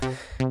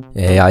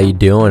Hey, how you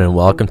doing? And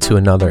welcome to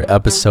another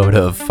episode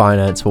of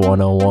Finance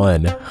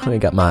 101. I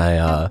got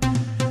my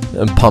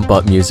pump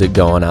up music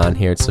going on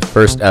here. It's the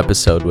first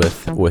episode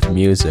with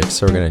music,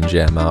 so we're gonna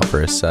jam out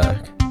for a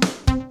sec.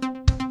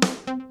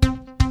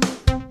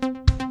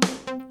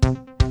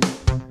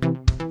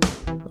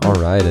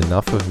 All right,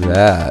 enough of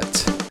that.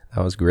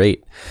 That was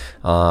great.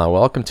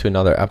 Welcome to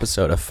another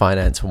episode of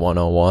Finance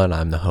 101.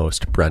 I'm the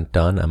host, Brent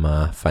Dunn. I'm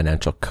a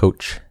financial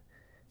coach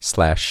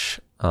slash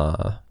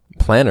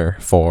planner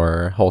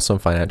for Wholesome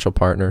Financial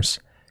Partners,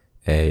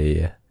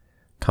 a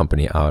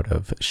company out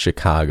of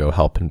Chicago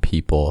helping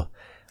people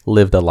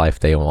live the life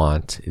they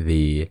want,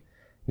 the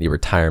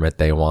retirement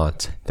they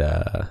want,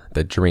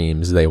 the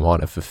dreams they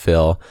want to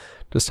fulfill,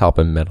 just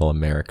helping middle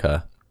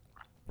America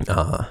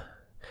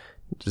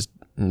just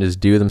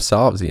do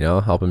themselves,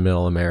 helping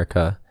middle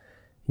America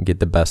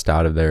get the best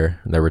out of their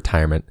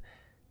retirement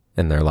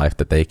and their life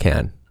that they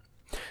can.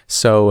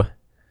 So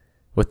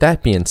with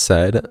that being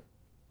said,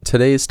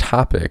 today's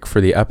topic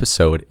for the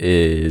episode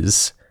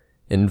is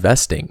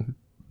investing.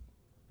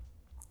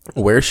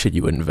 Where should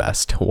you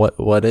invest?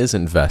 What is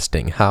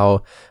investing?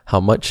 How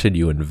much should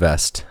you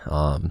invest?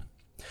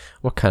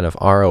 What kind of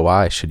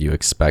ROI should you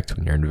expect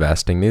when you're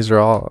investing? These are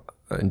all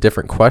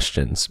different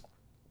questions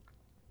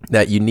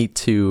that you need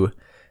to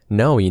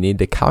know, you need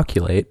to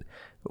calculate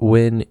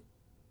when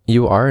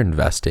you are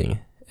investing.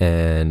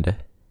 And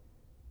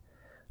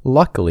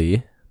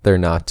luckily, they're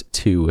not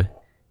too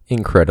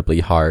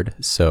incredibly hard.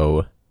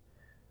 So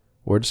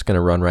we're just going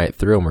to run right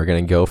through them. We're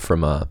going to go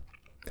from,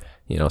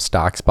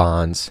 stocks,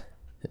 bonds,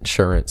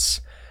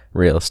 insurance,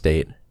 real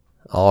estate,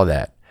 all of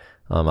that.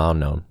 I don't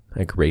know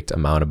a great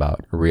amount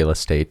about real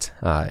estate.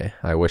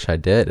 I wish I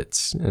did. It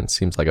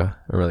seems like a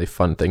really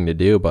fun thing to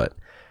do, but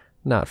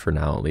not for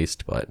now at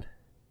least. But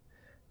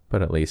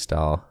at least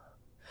I'll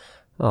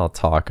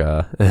talk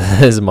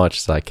as much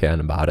as I can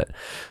about it.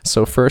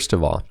 So first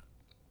of all,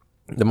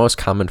 the most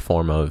common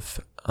form of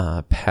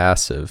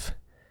passive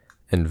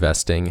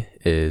investing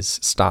is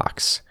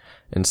stocks,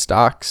 and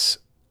stocks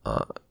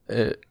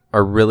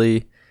are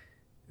really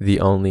the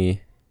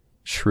only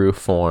true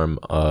form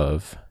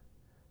of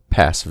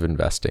passive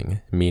investing,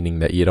 meaning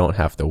that you don't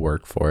have to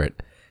work for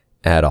it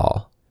at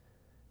all.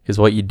 Because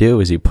what you do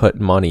is you put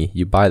money,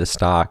 you buy the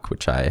stock,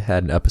 which I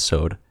had an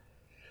episode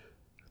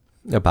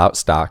about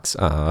stocks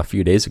a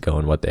few days ago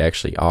and what they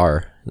actually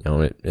are.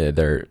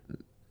 They're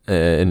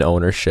an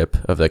ownership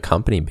of the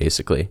company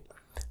basically.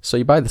 So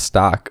you buy the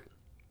stock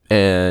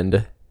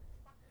and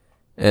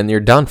you're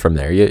done from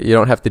there. You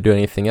don't have to do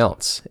anything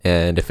else.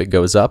 And if it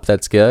goes up,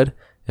 that's good.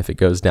 If it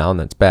goes down,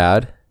 that's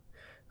bad.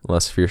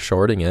 Unless if you're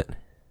shorting it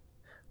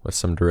with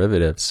some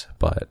derivatives,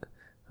 but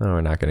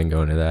we're not going to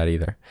go into that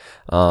either.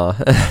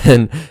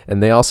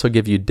 And they also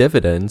give you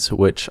dividends,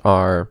 which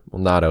are,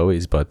 well, not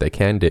always, but they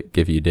can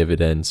give you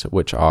dividends,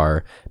 which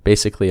are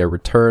basically a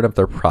return of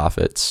their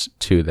profits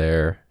to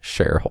their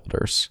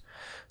shareholders.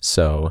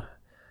 So,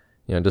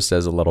 just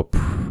as a little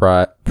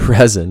prize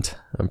present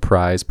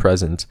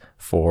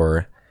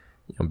for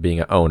being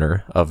an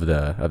owner of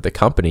the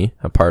company,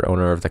 a part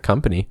owner of the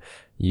company,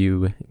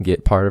 you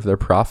get part of their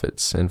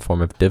profits in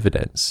form of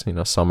dividends.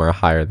 Some are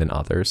higher than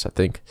others. I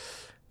think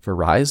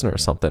Verizon or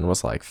something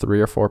was like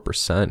 3 or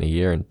 4% a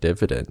year in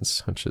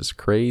dividends, which is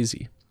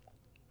crazy.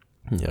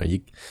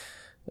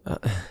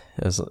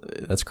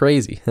 That's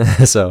crazy.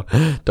 So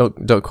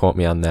don't quote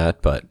me on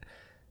that, but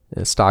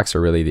stocks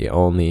are really the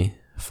only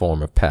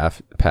form of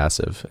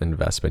passive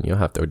investment. You don't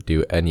have to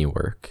do any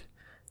work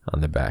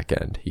on the back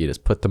end. You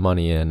just put the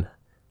money in,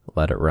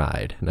 let it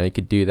ride. Now you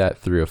could do that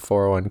through a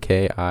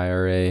 401k,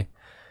 IRA,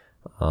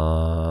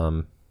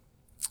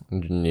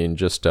 in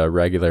just a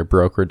regular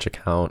brokerage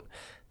account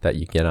that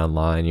you get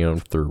online,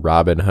 through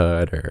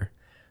Robinhood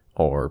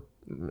or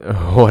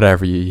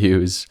whatever you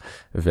use,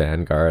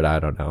 Vanguard, I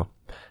don't know.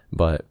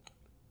 But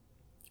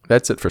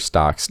that's it for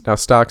stocks. Now,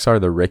 stocks are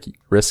the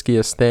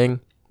riskiest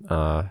thing.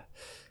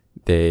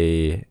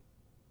 They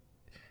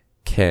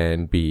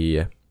can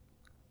be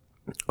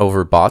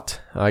overbought,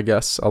 I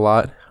guess, a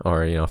lot.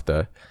 Or, if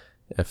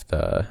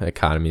the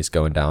economy is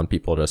going down,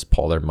 people just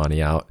pull their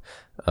money out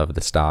of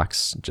the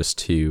stocks just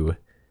to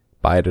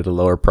buy it at a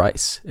lower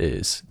price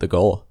is the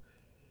goal.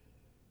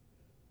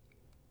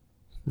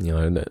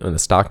 When the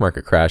stock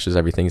market crashes,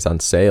 everything's on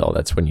sale.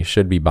 That's when you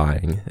should be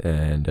buying.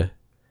 And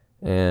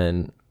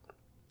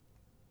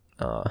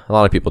a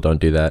lot of people don't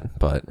do that,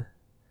 but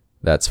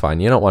that's fine.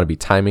 You don't want to be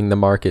timing the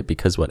market,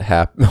 because what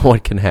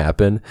can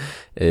happen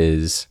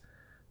is,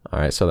 all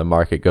right, so the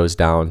market goes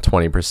down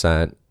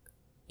 20%.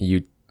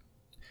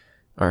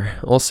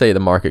 We'll say the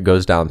market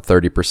goes down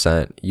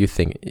 30%. You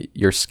think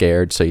you're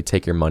scared, so you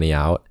take your money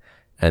out,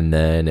 and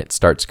then it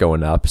starts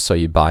going up, so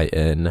you buy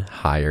in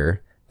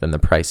higher than the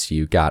price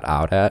you got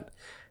out at,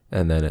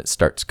 and then it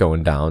starts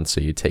going down, so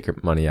you take your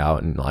money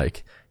out, and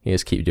you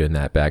just keep doing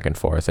that back and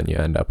forth, and you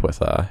end up with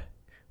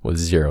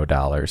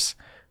 $0,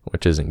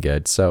 which isn't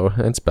good. So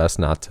it's best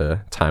not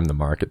to time the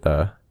market.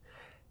 The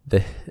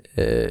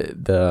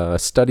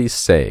studies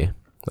say,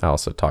 I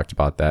also talked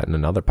about that in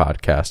another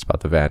podcast about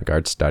the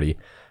Vanguard study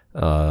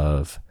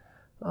of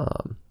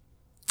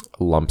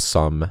lump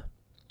sum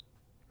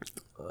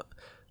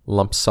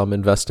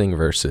investing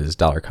versus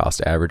dollar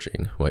cost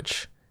averaging,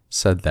 which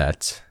said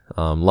that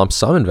lump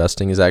sum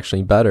investing is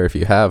actually better if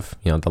you have,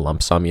 the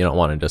lump sum. You don't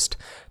want to just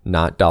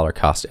not dollar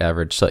cost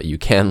average so that you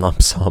can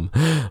lump sum,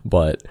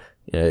 but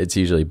it's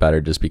usually better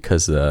just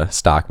because the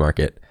stock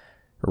market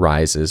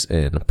rises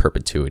in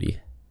perpetuity,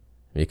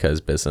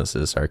 because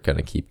businesses are going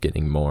to keep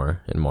getting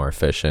more and more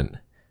efficient,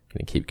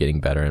 going to keep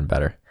getting better and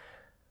better.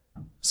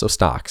 So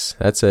stocks,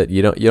 that's it.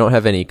 You don't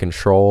have any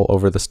control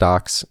over the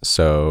stocks,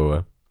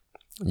 so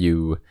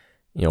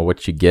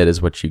what you get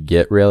is what you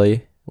get,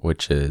 really,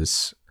 which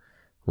is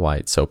why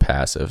it's so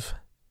passive.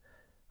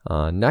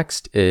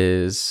 Next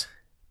is,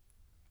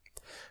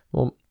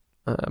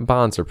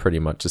 bonds are pretty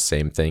much the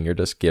same thing. You're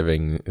just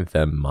giving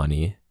them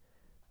money.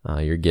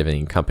 You're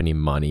giving company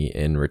money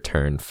in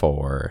return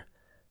for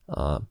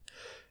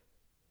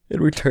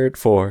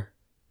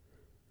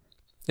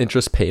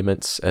interest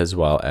payments, as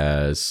well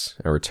as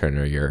a return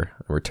of your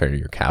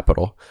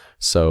capital.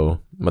 So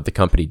what the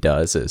company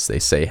does is they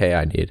say,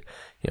 hey,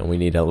 we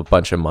need a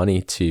bunch of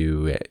money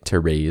to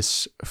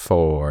raise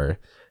for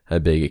a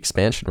big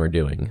expansion we're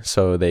doing.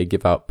 So they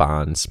give out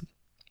bonds,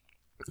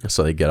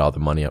 so they get all the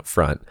money up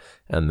front,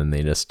 and then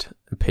they just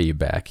pay you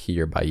back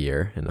year by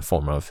year in the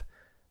form of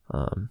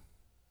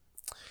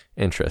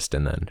interest,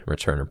 and then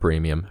return of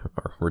premium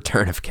or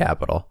return of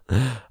capital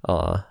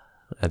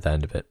at the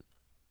end of it.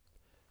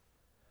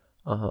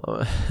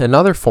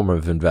 Another form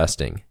of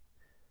investing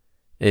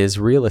is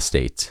real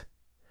estate.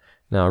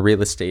 Now,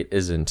 real estate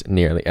isn't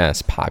nearly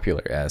as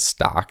popular as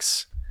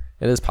stocks.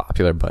 It is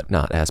popular, but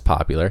not as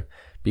popular,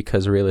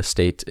 because real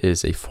estate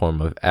is a form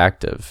of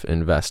active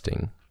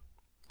investing,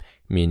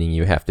 meaning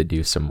you have to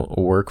do some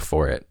work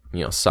for it,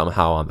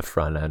 somehow on the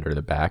front end or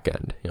the back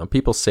end.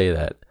 People say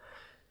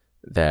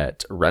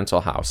that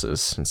rental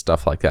houses and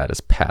stuff like that is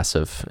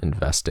passive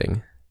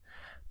investing,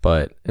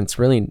 but it's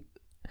really,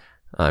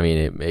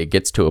 it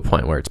gets to a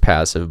point where it's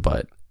passive,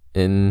 but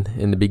in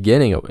the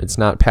beginning, it's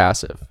not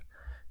passive.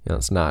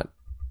 It's not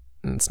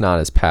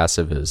as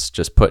passive as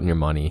just putting your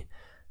money,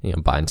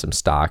 buying some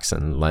stocks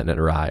and letting it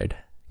ride.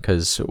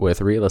 Because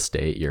with real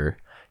estate, you're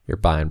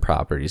buying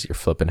properties, you're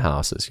flipping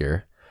houses,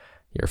 you're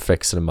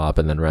fixing them up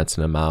and then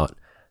renting them out,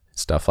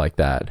 stuff like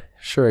that.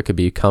 Sure, it could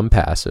become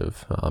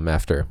passive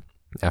after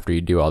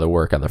you do all the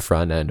work on the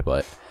front end,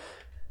 but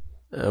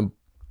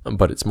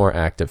it's more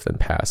active than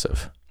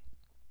passive.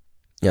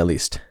 At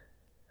least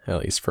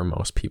for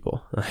most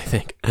people, I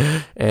think.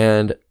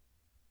 And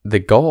the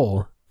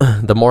goal,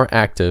 the more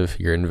active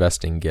your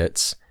investing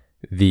gets,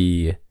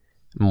 the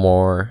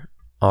more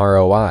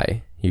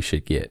ROI you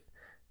should get,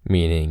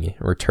 meaning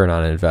return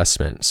on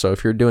investment. So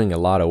if you're doing a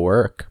lot of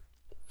work,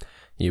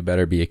 you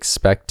better be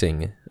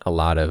expecting a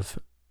lot of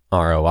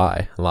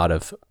ROI, a lot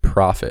of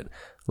profit,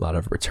 a lot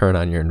of return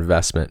on your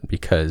investment,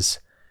 because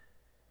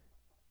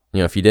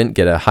if you didn't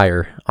get a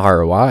higher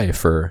ROI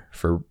for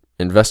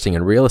investing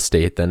in real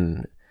estate,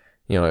 then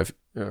if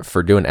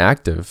for doing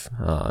active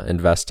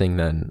investing,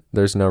 then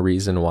there's no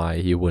reason why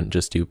you wouldn't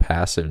just do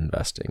passive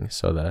investing.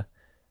 So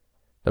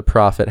the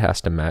profit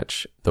has to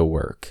match the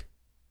work.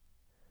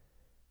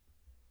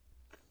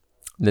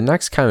 The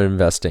next kind of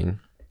investing,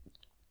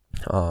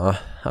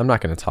 I'm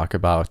not going to talk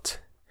about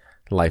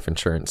life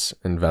insurance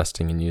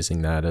investing and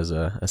using that as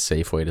a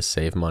safe way to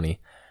save money,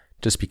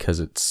 just because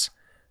it's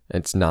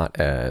not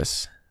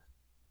as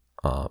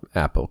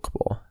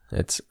applicable.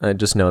 I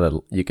just know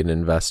that you can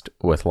invest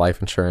with life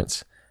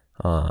insurance.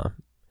 You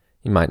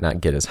might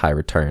not get as high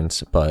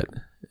returns, but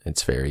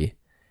it's very,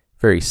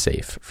 very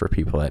safe for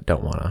people that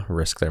don't want to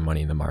risk their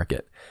money in the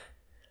market.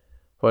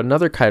 But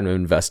another kind of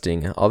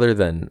investing, other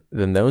than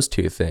those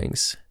two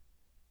things,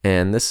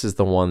 and this is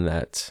the one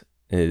that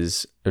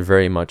is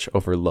very much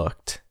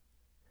overlooked,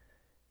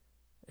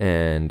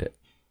 and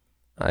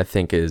I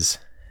think is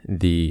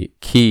the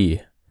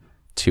key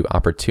to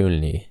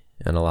opportunity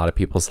in a lot of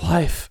people's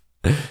life,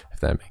 if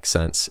that makes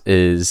sense,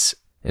 is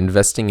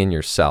investing in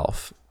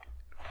yourself.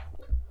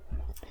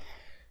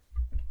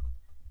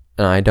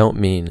 And I don't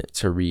mean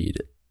to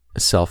read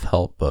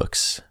self-help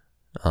books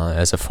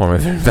as a form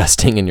of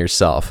investing in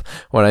yourself.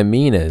 What I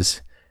mean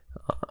is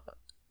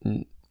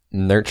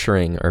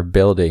nurturing or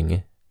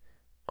building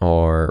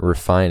or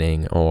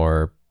refining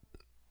or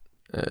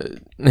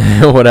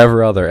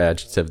whatever other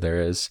adjective there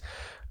is,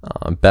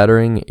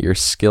 bettering your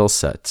skill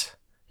sets.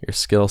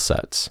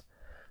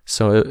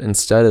 So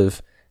instead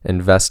of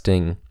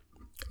investing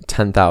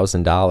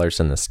 $10,000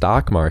 in the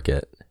stock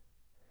market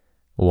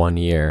one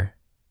year,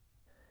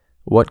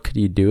 what could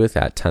you do with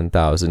that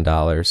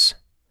 $10,000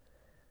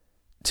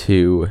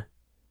 to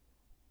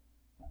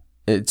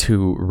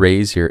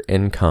raise your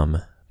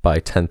income by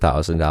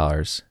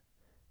 $10,000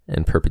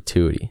 in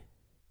perpetuity?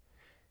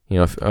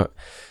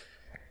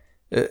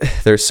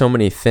 There's so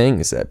many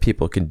things that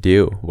people could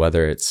do,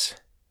 whether it's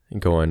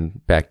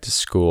going back to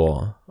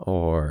school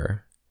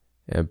or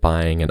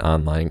buying an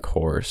online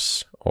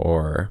course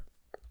or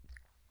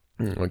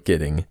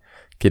getting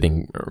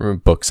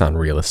books on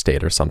real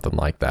estate or something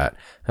like that.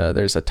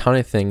 There's a ton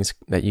of things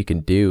that you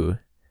can do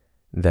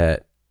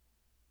that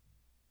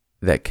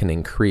that can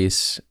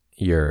increase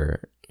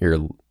your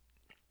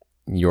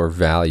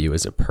value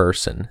as a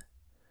person.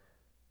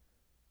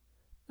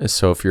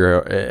 So if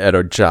you're at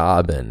a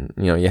job and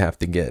you have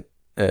to get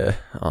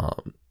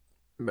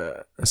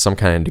some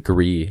kind of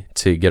degree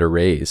to get a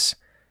raise,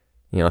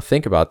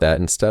 think about that.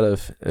 Instead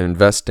of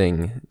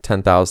investing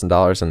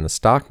 $10,000 in the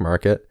stock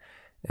market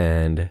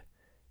and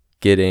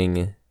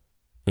getting,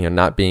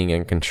 not being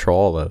in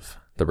control of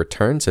the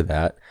returns of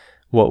that,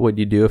 what would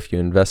you do if you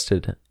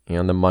invested,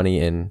 the money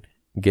in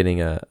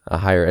getting a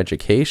higher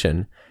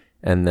education,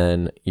 and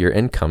then your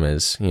income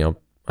is,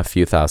 a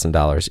few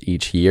 $1,000s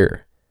each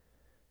year,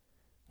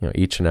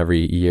 each and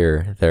every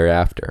year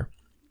thereafter?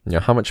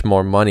 How much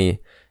more money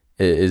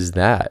is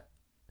that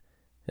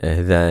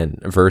than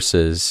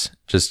versus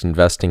just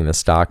investing in the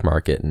stock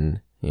market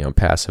and,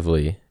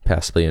 passively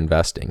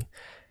investing?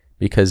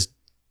 Because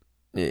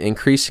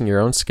increasing your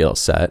own skill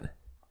set,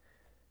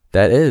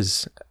 that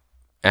is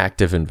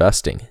active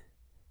investing.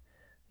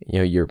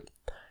 You're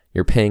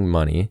paying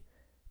money,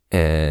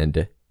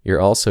 and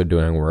you're also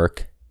doing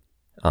work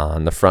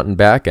on the front and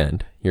back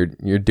end.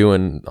 You're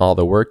doing all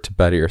the work to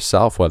better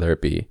yourself, whether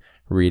it be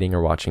reading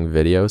or watching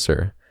videos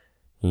or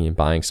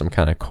buying some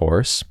kind of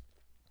course.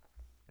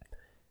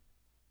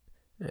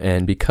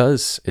 And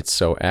because it's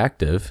so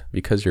active,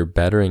 because you're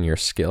bettering your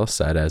skill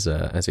set as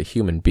a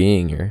human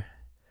being, or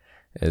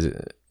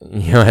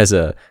as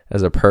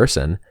a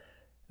person,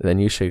 then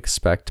you should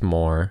expect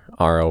more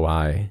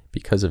ROI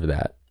because of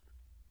that.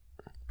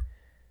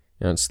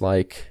 It's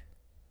like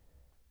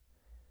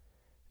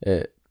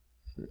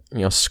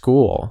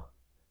school,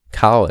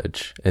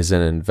 college is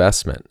an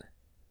investment.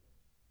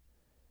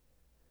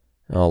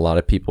 A lot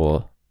of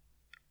people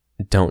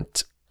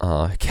don't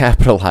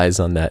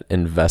capitalize on that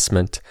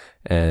investment,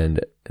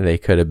 and they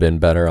could have been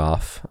better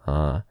off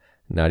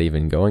not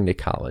even going to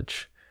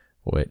college,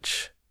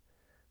 which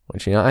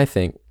I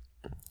think,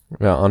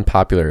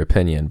 unpopular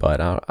opinion, but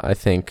I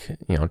think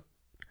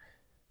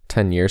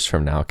 10 years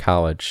from now,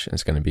 college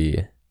is going to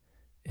be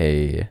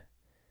a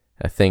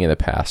thing of the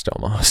past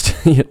almost.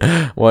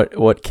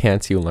 What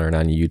can't you learn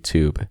on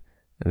YouTube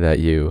that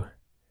you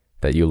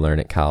learn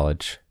at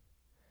college,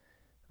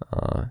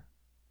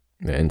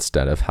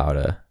 instead of how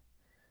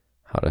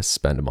to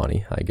spend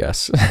money, I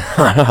guess.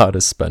 How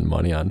to spend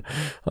money on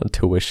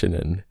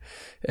tuition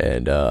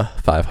and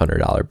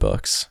 $500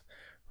 books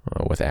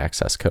with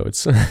access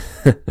codes.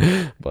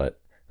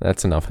 But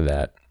that's enough of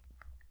that.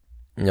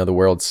 The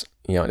world's,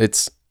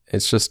 it's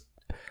just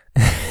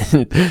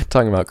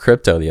talking about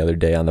crypto the other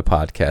day on the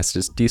podcast,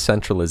 just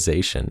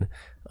decentralization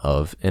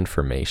of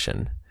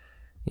information.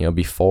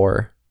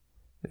 Before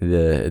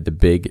the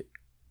big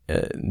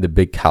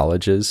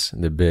colleges,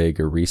 the big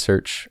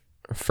research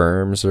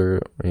firms,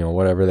 or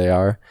whatever they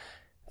are,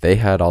 they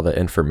had all the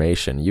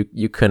information.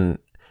 You couldn't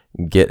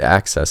get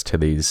access to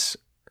these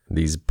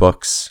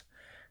books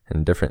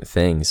and different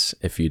things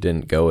if you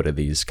didn't go to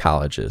these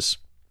colleges.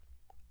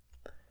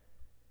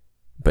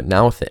 But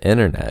now with the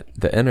internet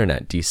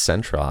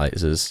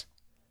decentralizes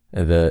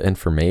the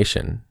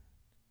information.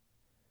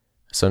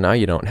 So now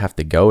you don't have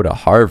to go to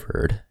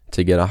Harvard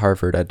to get a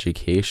Harvard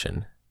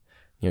education.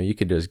 You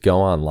could just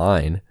go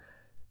online,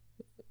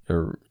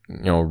 or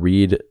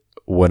read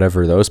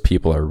whatever those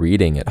people are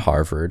reading at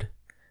Harvard,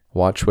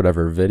 watch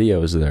whatever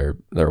videos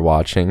they're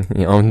watching.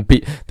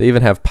 They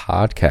even have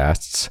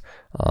podcasts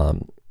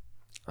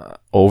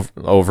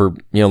over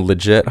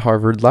legit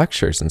Harvard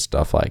lectures and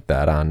stuff like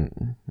that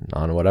on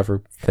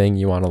whatever thing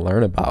you want to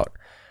learn about.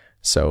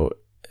 So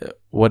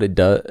what it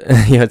does,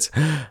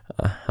 I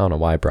don't know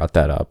why I brought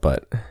that up,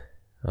 but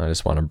I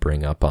just want to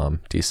bring up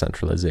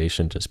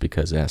decentralization just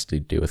because it has to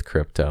do with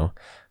crypto.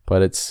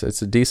 But it's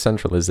a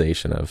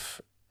decentralization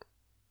of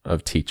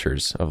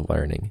teachers, of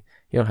learning.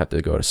 You don't have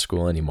to go to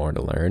school anymore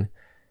to learn.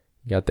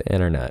 You got the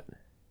internet.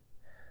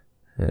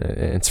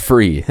 It's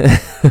free.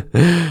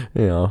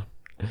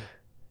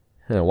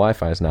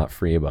 Wi-Fi is not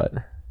free, but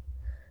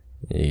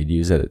you'd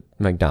use it at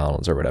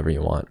McDonald's or whatever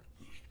you want.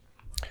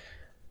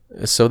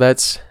 So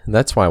that's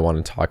why I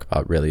want to talk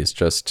about, really, is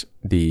just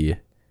the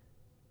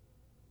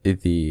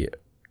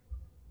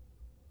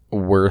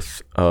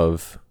worth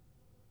of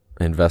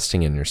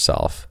investing in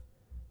yourself.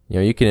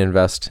 You can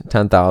invest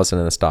 $10,000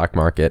 in the stock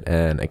market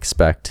and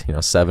expect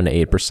 7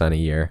 to 8% a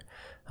year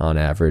on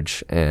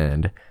average.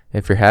 And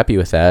if you're happy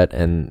with that,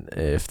 and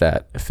if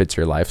that fits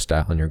your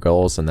lifestyle and your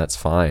goals, then that's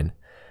fine.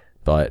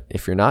 But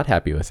if you're not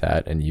happy with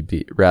that, and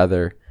you'd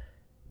rather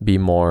be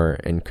more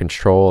in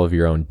control of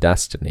your own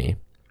destiny,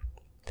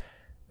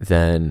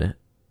 then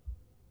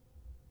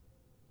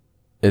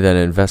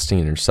investing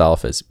in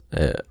yourself is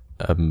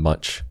a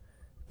much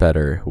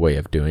better way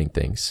of doing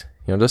things.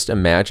 Just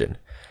imagine,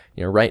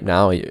 right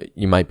now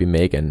you might be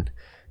making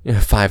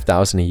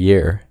 $5,000 a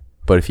year,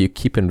 but if you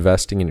keep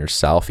investing in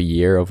yourself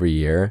year over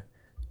year,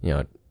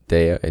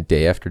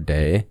 day after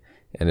day,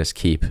 and just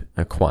keep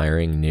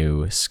acquiring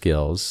new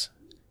skills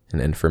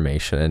and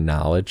information and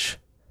knowledge,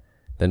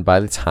 then by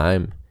the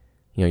time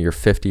you're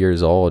 50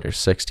 years old or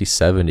 60,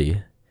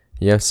 70,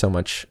 you have so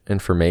much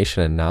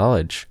information and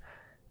knowledge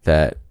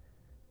that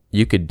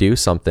you could do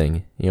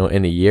something,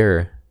 in a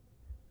year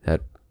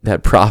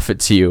that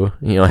profits you,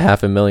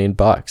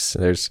 $500,000.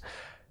 There's,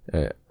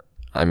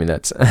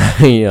 that's,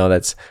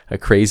 that's a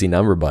crazy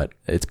number, but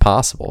it's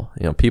possible.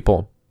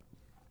 People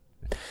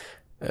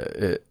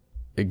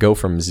go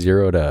from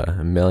 $0 to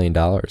 $1 million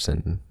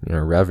in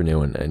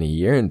revenue in a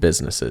year in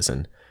businesses,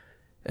 and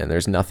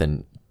there's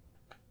nothing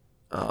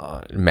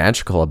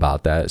magical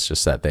about that. It's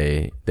just that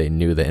they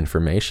knew the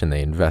information,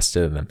 they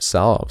invested in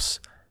themselves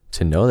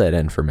to know that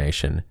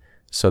information,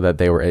 so that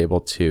they were able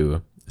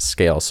to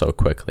scale so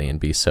quickly and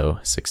be so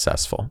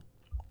successful.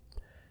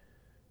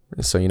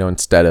 So,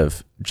 instead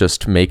of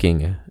just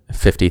making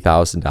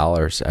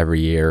 $50,000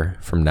 every year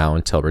from now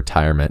until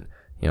retirement,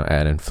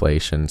 add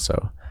inflation.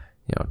 So,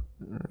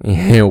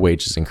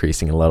 wages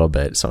increasing a little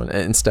bit. So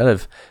instead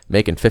of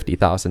making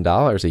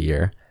 $50,000 a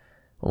year,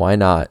 why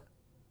not,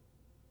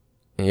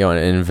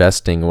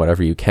 investing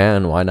whatever you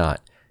can, why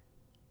not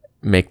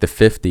make the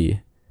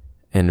 50,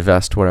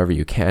 invest whatever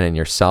you can in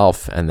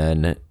yourself, and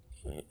then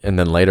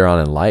later on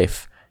in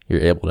life, you're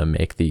able to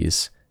make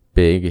these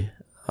big,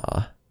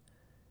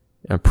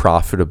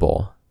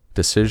 profitable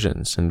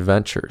decisions and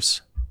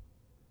ventures.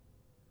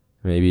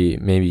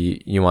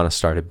 Maybe you want to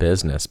start a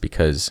business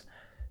because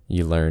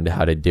you learned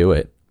how to do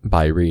it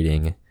by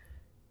reading,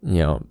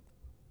 20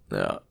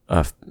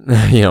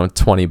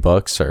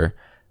 books, or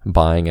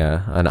buying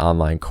an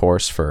online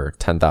course for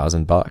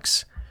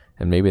 $10,000.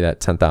 And maybe that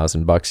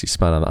 $10,000 you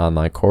spent on the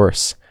online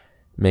course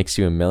makes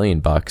you $1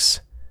 million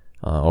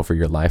over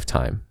your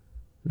lifetime.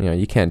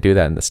 You can't do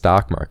that in the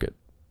stock market.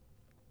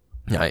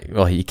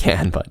 Well, you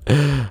can, but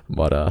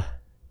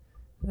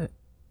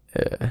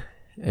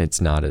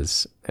it's not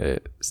as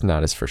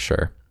for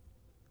sure.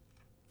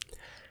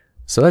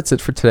 So that's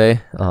it for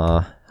today.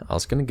 I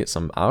was gonna get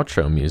some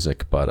outro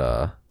music, but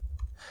I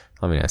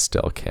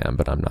still can,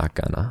 but I'm not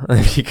gonna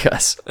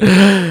because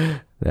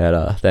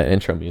that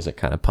intro music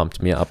kind of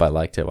pumped me up. I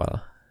liked it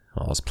while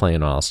I was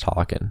playing, while I was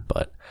talking,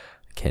 but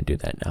I can't do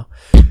that now.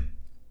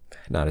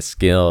 Not as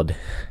skilled.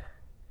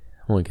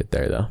 We'll get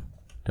there though.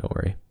 Don't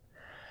worry.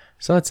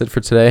 So that's it for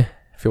today.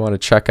 If you want to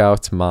check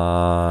out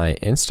my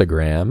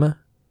Instagram,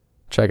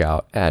 check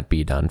out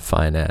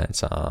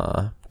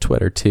 @BDoneFinance.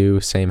 Twitter too,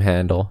 same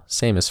handle,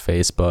 same as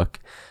Facebook.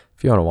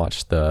 If you want to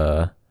watch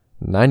the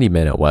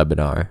 90-minute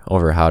webinar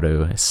over how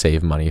to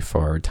save money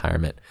for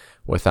retirement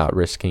without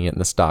risking it in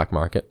the stock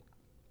market,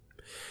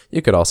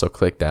 you could also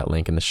click that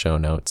link in the show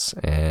notes,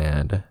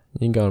 and you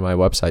can go to my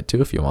website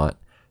too if you want.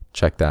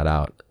 Check that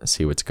out,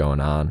 see what's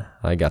going on.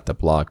 I got the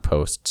blog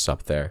posts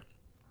up there.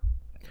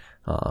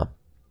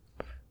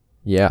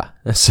 Yeah,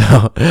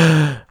 so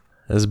this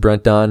is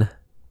Brent Dunn,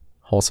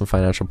 Wholesome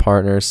Financial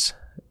Partners.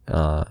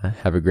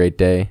 Have a great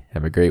day.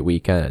 Have a great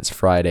weekend. It's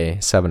Friday,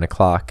 7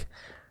 o'clock.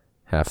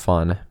 Have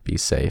fun. Be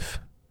safe.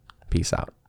 Peace out.